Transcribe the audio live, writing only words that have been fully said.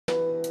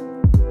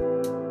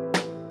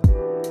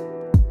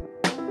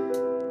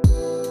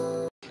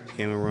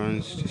game of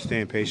runs, just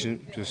staying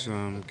patient, just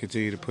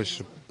continue to push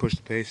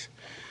the pace,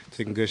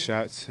 taking good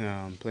shots,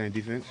 playing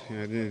defense. You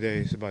know, at the end of the day,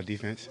 it's about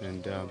defense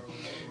and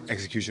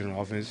execution on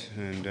offense,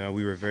 and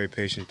we were very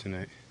patient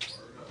tonight.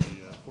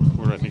 Fourth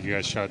quarter, I think you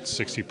guys shot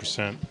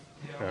 60%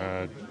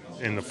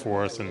 in the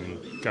fourth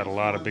and got a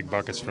lot of big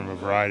buckets from a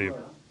variety of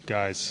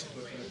guys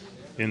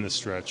in the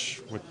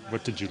stretch.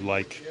 What did you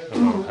like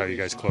about how you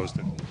guys closed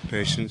it?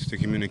 Patience, the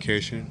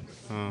communication.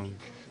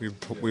 We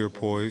were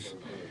poised.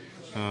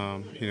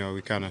 You know,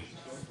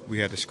 we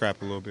had to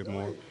scrap a little bit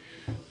more.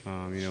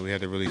 You know, we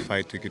had to really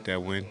fight to get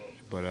that win.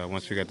 But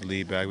once we got the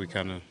lead back, we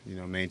kind of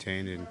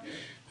maintained and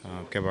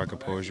kept our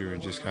composure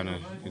and just kind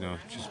of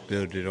just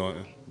build it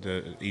on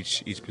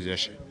each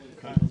possession.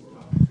 I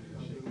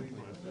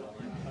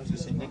was going to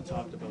say, Nick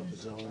talked about the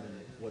zone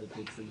and what it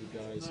did for you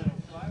guys and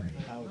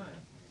how it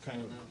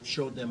kind of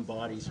showed them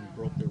bodies and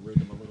broke their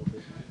rhythm a little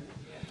bit.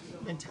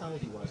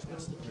 Mentality-wise,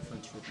 what's the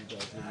difference with you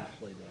guys when you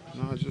play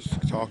that? No,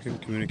 just talking,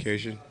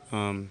 communication.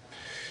 You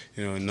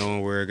know,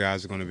 knowing where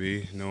guys are going to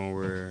be, knowing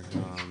where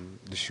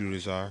the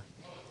shooters are.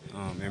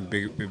 And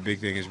big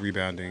thing is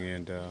rebounding,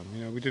 and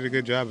you know, we did a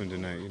good job in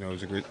tonight. You know,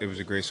 it was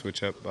a great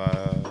switch up by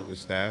the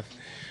staff,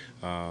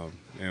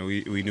 and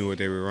we knew what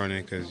they were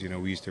running because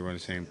we used to run the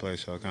same play.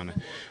 So I kind of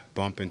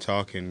bump and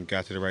talk and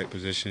got to the right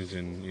positions,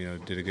 and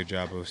did a good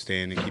job of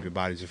staying and keeping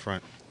bodies in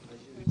front.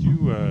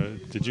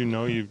 Did you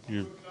know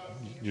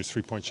your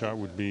 3-point shot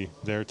would be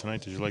there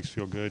tonight? Did your legs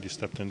feel good? You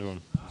stepped into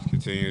them.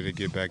 Continue to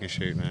get back in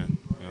shape, man.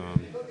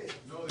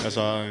 That's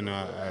all, and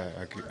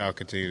I'll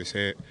continue to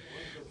say it.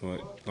 But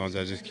as long as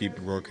I just keep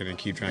working and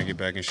keep trying to get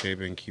back in shape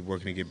and keep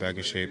working to get back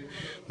in shape,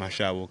 my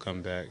shot will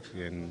come back.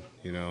 And,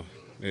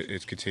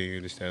 it's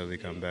continuing to steadily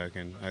come back.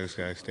 And I just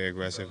got to stay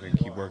aggressive and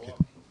keep working.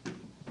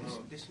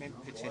 This may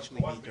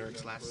potentially be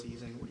Dirk's last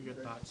season. What are your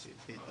thoughts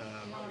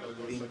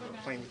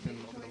playing with him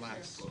over the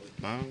last?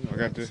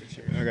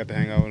 I got to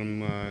hang out with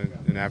him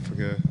in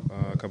Africa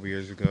a couple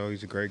years ago.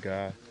 He's a great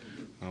guy,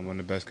 one of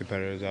the best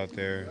competitors out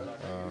there.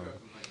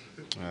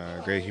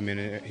 Great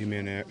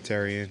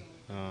humanitarian.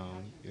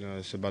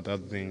 It's about the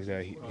other things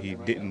that he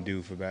didn't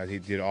do for bad. He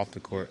did off the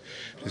court.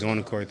 His on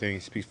the court thing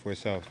speaks for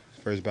itself.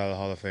 First ballot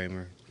Hall of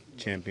Famer,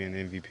 champion,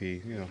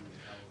 MVP.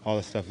 All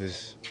the stuff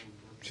is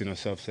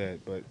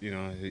self-said, but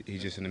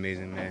he's just an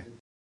amazing man.